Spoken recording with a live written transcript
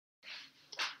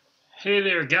Hey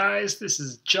there, guys. This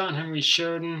is John Henry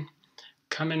Sheridan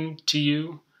coming to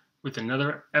you with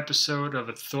another episode of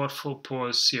a Thoughtful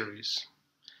Pause series.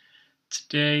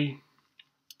 Today,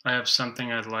 I have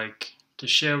something I'd like to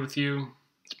share with you.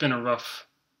 It's been a rough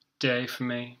day for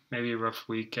me, maybe a rough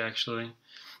week, actually.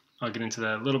 I'll get into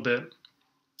that a little bit.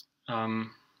 My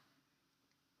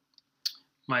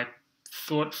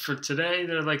thought for today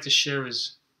that I'd like to share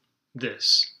is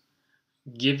this.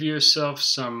 Give yourself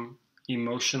some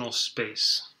emotional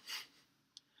space.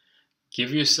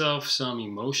 Give yourself some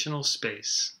emotional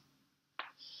space.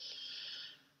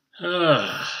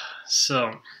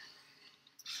 So,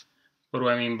 what do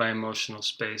I mean by emotional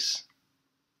space?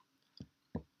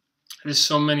 There's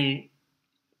so many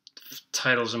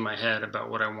titles in my head about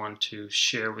what I want to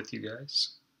share with you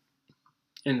guys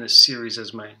in this series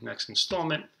as my next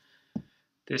installment.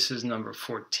 This is number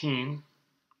 14.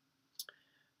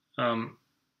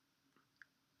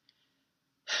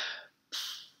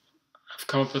 I've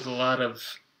come up with a lot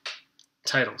of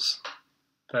titles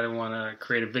that I want to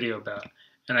create a video about.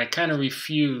 And I kind of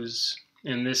refuse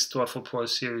in this Thoughtful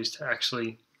Pause series to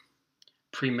actually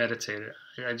premeditate it.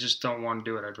 I just don't want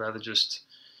to do it. I'd rather just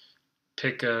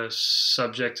pick a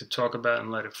subject to talk about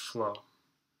and let it flow.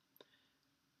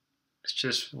 It's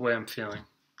just the way I'm feeling.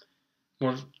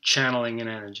 More channeling and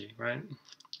energy, right?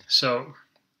 So,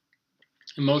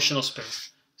 emotional space.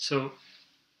 So,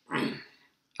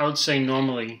 I would say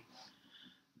normally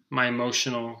my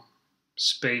emotional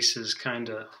space is kind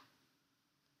of,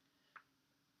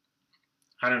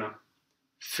 I don't know,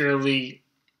 fairly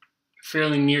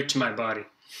near to my body.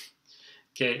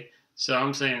 Okay, so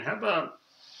I'm saying, how about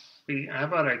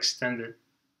I extend it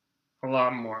a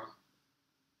lot more?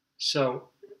 So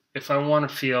if I want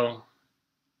to feel,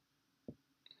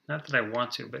 not that I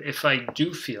want to, but if I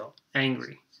do feel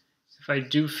angry, if I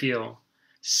do feel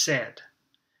sad,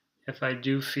 if I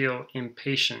do feel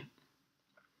impatient,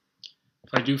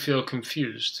 if I do feel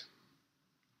confused,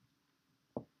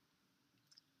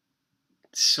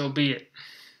 so be it.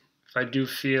 If I do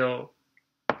feel,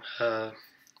 I'm going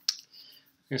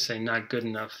to say not good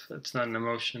enough, that's not an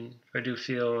emotion. If I do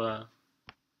feel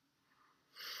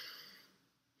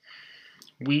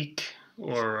weak,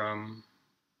 or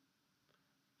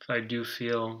if I do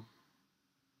feel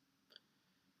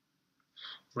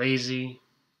lazy,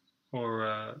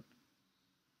 or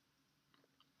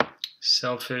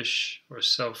selfish, or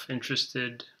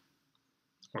self-interested,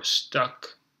 or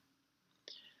stuck,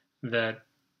 that's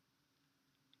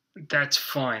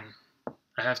fine.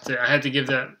 I had to give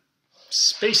that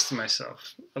space to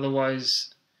myself.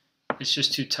 Otherwise, it's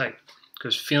just too tight.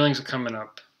 Because feelings are coming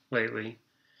up lately.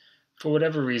 For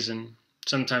whatever reason,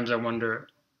 sometimes I wonder,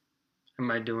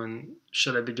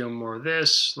 should I be doing more of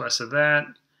this, less of that?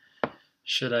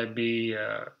 Should I be,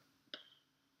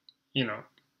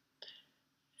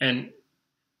 and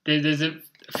there's a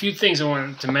few things I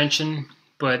wanted to mention,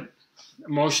 but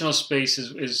emotional space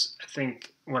is I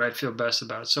think what I feel best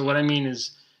about. So what I mean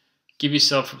is, give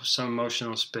yourself some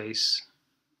emotional space.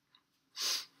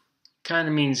 Kind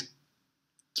of means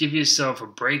give yourself a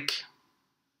break.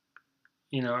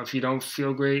 If you don't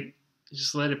feel great,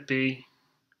 just let it be.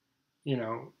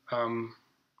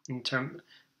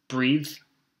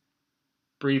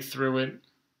 Breathe through it.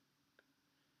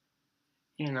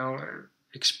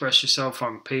 Express yourself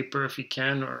on paper if you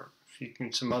can, or if you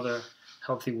can some other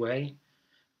healthy way.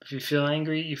 If you feel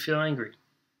angry, you feel angry.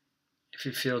 If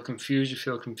you feel confused, you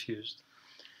feel confused.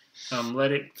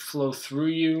 Let it flow through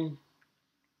you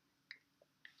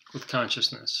with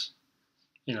consciousness.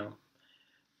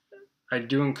 I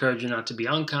do encourage you not to be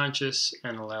unconscious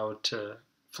and allow it to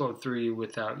flow through you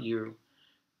without you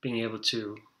being able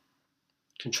to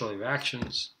control your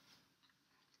actions.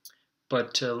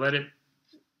 But to let it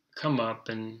come up,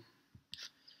 and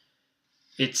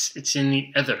it's in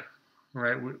the ether,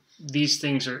 right? These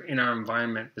things are in our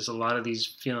environment. There's a lot of these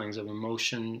feelings of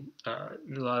emotion, a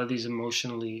lot of these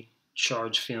emotionally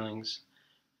charged feelings: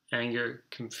 anger,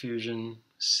 confusion,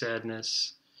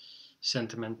 sadness,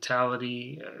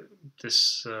 sentimentality,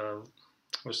 what's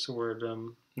the word?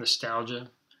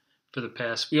 Nostalgia for the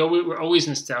past. We're always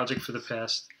nostalgic for the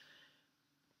past.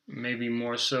 Maybe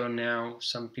more so now.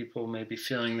 Some people may be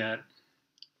feeling that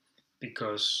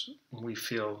because we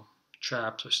feel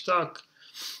trapped or stuck.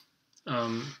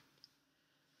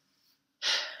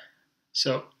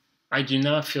 So I do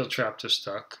not feel trapped or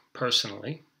stuck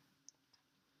personally.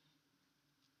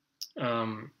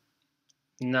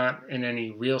 Not in any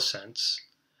real sense,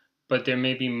 but there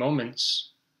may be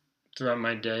moments throughout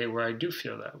my day where I do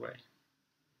feel that way.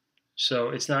 So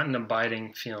it's not an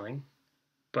abiding feeling,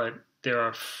 but there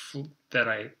are that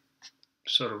I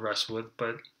sort of wrestle with,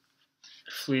 but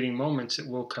fleeting moments, it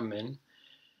will come in.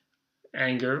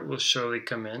 Anger will surely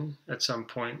come in at some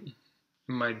point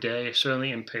in my day,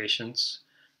 certainly impatience,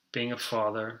 being a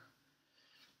father,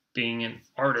 being an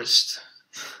artist.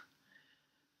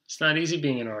 It's not easy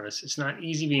being an artist. It's not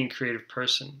easy being a creative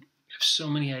person. You have so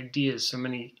many ideas, so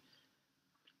many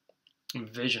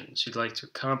visions you'd like to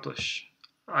accomplish.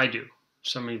 I do.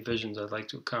 So many visions I'd like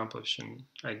to accomplish and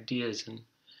ideas, and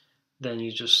then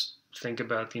you just think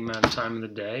about the amount of time in the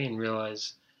day and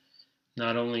realize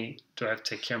not only do I have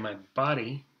to take care of my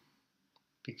body,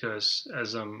 because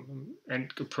as I'm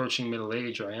approaching middle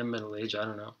age, or I am middle age, I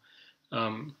don't know,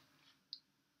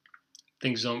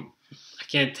 I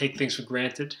can't take things for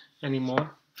granted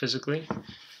anymore, physically,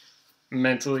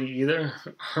 mentally either,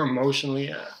 or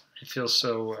emotionally. I feel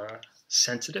so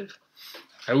sensitive.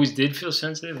 I always did feel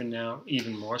sensitive, and now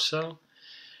even more so.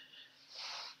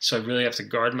 So I really have to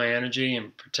guard my energy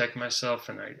and protect myself,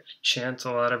 and I chant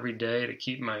a lot every day to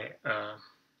keep my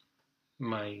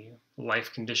my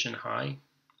life condition high,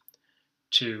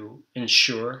 to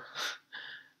ensure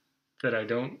that I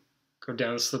don't go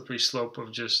down the slippery slope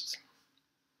of just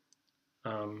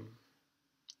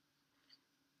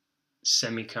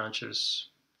semi-conscious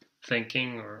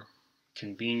thinking or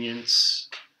convenience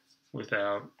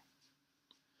without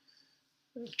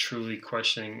truly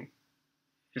questioning,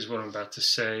 is what I'm about to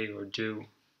say or do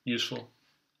useful?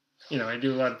 I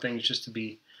do a lot of things just to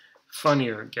be funny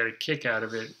or get a kick out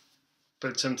of it,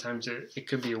 but sometimes it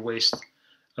could be a waste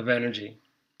of energy.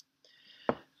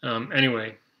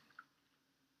 Anyway,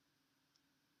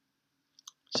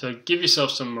 so give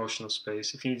yourself some emotional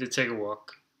space. If you need to take a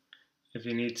walk, if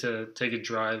you need to take a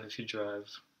drive, if you drive,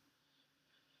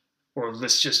 or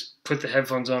let's just put the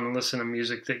headphones on and listen to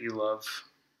music that you love,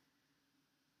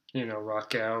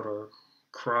 rock out or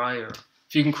cry, or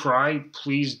if you can cry,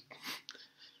 please,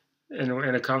 in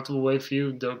a comfortable way for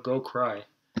you, don't go cry.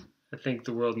 I think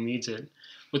the world needs it.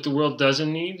 What the world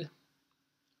doesn't need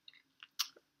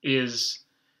is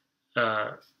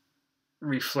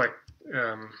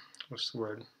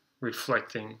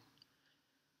reflecting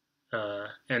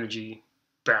energy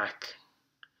back.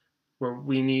 What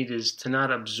we need is to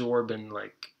not absorb and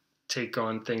take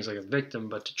on things like a victim,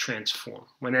 but to transform.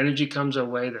 When energy comes our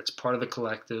way, that's part of the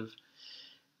collective,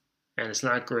 and it's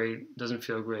not great, doesn't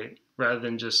feel great, rather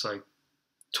than just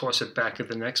toss it back at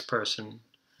the next person,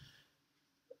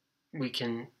 we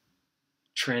can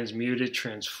transmute it,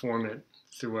 transform it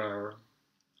through our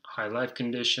high life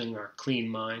condition, our clean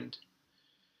mind.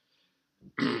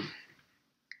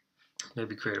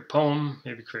 Maybe create a poem,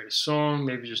 maybe create a song,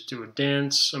 maybe just do a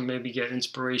dance, or maybe get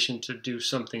inspiration to do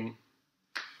something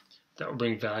that will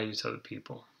bring value to other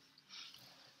people.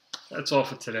 That's all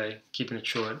for today, keeping it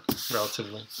short,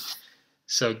 relatively.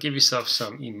 So give yourself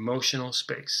some emotional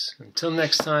space. Until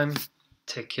next time,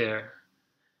 take care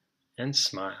and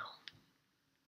smile.